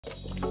So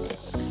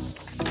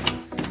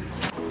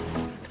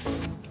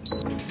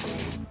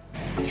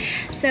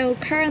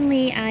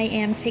currently I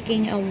am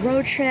taking a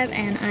road trip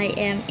and I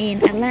am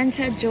in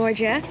Atlanta,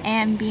 Georgia,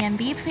 and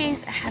B&B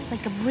place has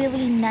like a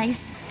really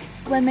nice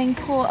swimming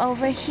pool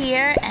over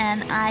here,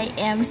 and I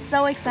am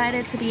so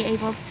excited to be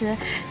able to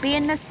be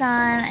in the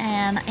sun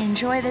and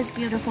enjoy this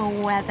beautiful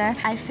weather.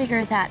 I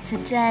figured that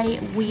today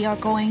we are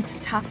going to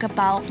talk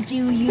about,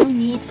 do you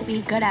need to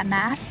be good at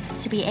math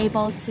to be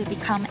able to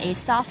become a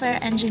software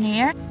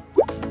engineer?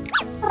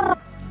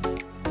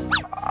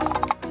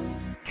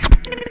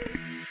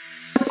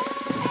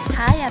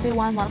 Hi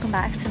everyone, welcome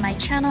back to my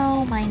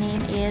channel. My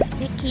name is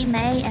Vicky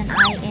May and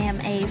I am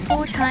a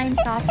full-time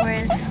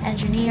software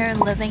engineer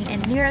living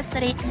in New York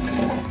City.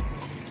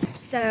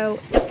 So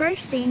the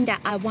first thing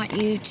that I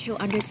want you to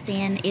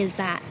understand is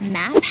that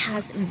math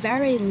has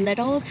very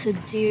little to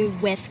do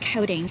with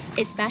coding,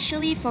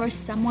 especially for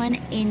someone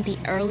in the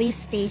early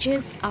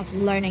stages of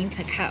learning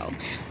to code.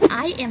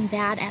 I am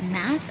bad at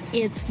math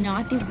is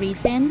not the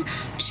reason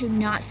to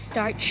not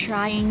start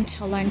trying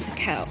to learn to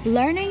code.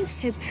 Learning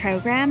to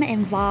program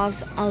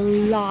involves a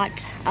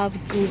lot of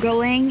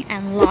Googling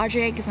and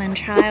logics and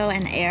trial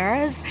and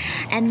errors,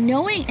 and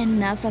knowing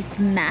enough of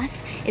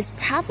math is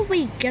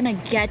probably gonna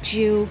get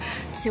you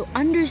to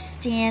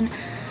understand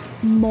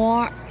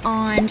more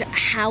on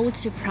how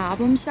to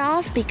problem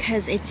solve,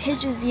 because it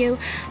teaches you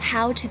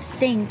how to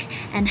think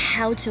and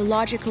how to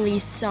logically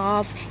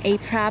solve a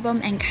problem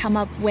and come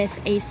up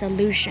with a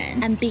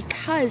solution. And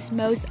because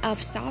most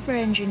of software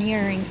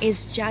engineering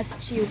is just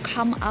to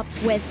come up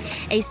with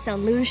a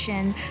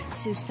solution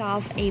to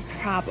solve a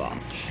problem.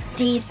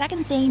 The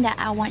second thing that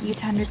I want you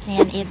to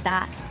understand is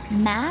that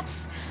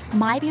maths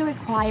might be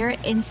required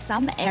in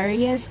some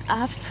areas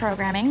of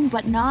programming,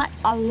 but not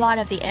a lot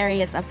of the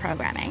areas of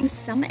programming.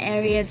 Some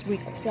areas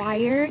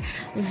require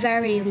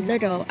very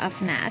little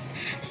of math.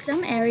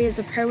 Some areas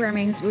of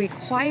programming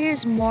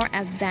requires more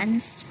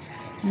advanced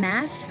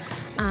math,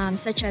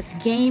 such as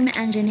game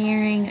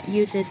engineering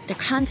uses the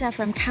concept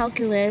from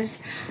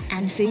calculus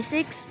and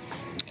physics.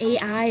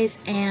 AIs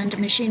and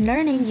machine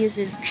learning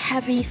uses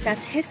heavy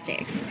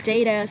statistics.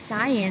 Data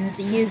science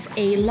use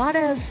a lot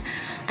of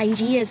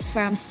ideas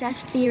from set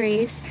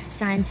theories.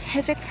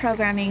 Scientific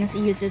programming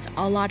uses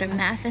a lot of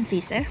math and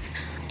physics.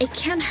 It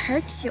can't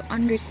hurt to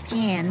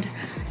understand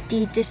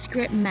the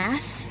discrete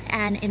math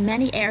and in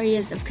many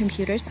areas of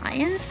computer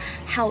science.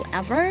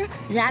 However,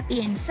 that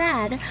being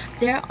said,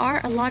 there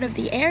are a lot of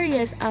the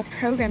areas of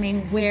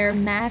programming where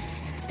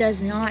math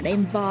does not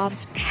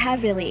involve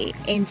heavily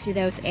into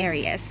those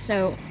areas.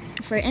 So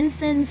for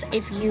instance,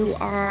 if you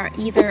are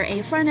either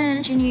a front-end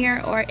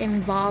engineer or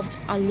involved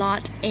a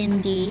lot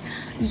in the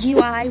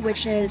UI,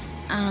 which is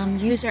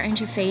user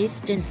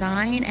interface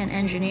design and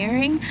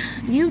engineering,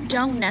 you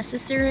don't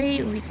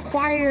necessarily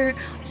require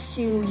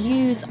to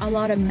use a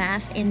lot of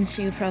math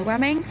into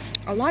programming.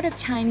 A lot of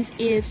times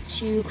is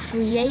to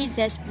create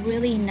this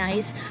really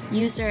nice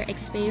user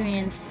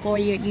experience for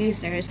your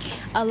users.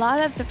 A lot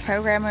of the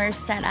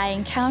programmers that I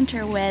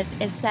encounter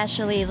with,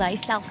 especially like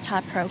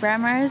self-taught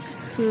programmers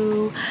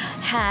who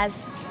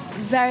has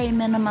very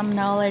minimum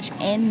knowledge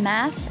in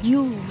math,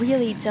 you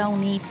really don't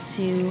need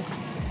to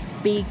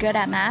be good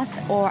at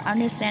math or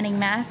understanding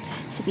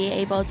math to be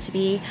able to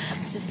be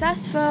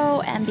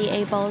successful and be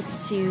able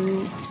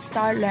to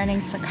start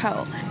learning to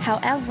code.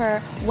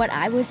 However, what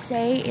I would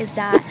say is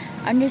that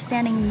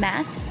understanding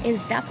math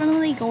is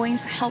definitely going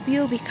to help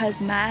you,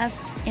 because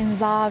math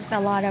involves a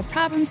lot of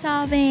problem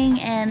solving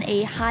and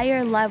a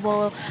higher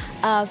level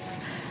of,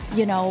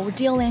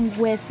 dealing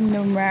with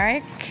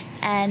numeric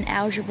and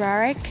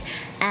algebraic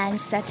and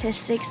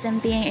statistics,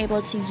 and being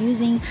able to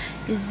using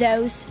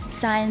those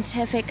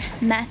scientific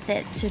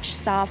methods to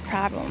solve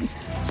problems.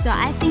 So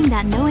I think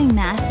that knowing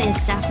math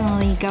is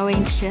definitely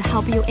going to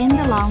help you in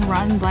the long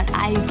run, but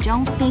I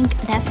don't think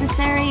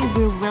necessarily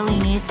we really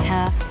need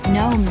to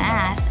know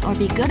math or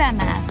be good at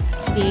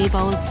math to be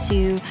able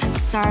to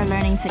start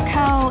learning to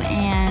code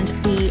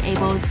and be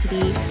able to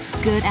be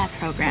good at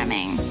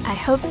programming. I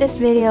hope this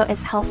video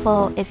is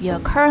helpful if you're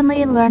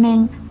currently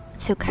learning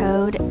to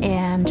code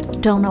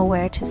and don't know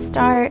where to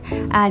start.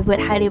 I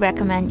would highly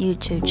recommend you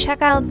to check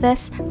out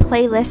this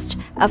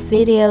playlist of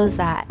videos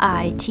that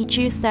I teach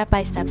you step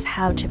by step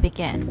how to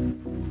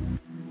begin.